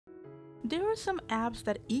There are some apps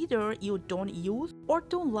that either you don't use or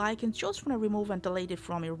don't like and just want to remove and delete it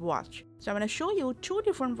from your watch. So I'm going to show you 2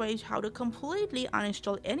 different ways how to completely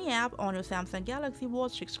uninstall any app on your Samsung Galaxy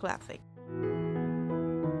Watch 6 Classic.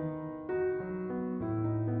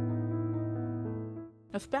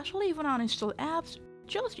 Especially if you want to uninstall apps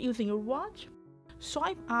just using your watch,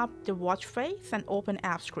 swipe up the watch face and open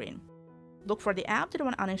app screen. Look for the app that you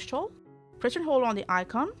want to uninstall, press and hold on the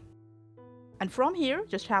icon, and from here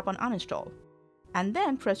just tap on uninstall, and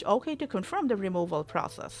then press OK to confirm the removal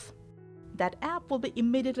process. That app will be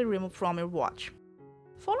immediately removed from your watch.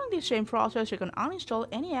 Following the same process, you can uninstall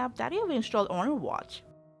any app that you have installed on your watch.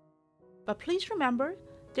 But please remember,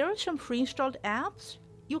 there are some pre-installed apps,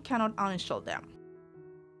 you cannot uninstall them.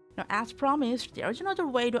 Now, as promised, there is another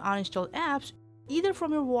way to uninstall apps either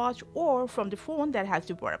from your watch or from the phone that has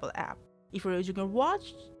the wearable app. If you're using your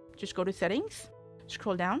watch, just go to Settings,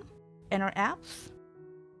 scroll down, enter Apps,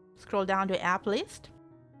 scroll down to App List.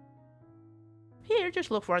 Here,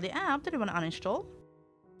 just look for the app that you want to uninstall,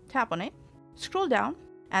 tap on it, scroll down,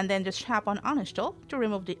 and then just tap on Uninstall to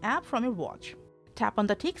remove the app from your watch. Tap on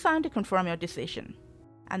the tick sign to confirm your decision,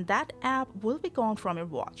 and that app will be gone from your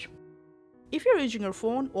watch. If you're using your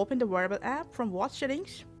phone, open the wearable app from Watch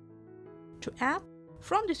Settings, to App,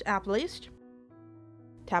 from this app list,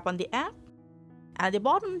 tap on the app, at the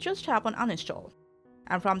bottom just tap on Uninstall,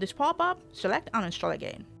 and from this pop-up, select Uninstall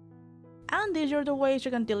again. And these are the ways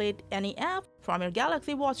you can delete any app from your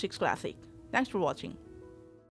Galaxy Watch 6 Classic. Thanks for watching.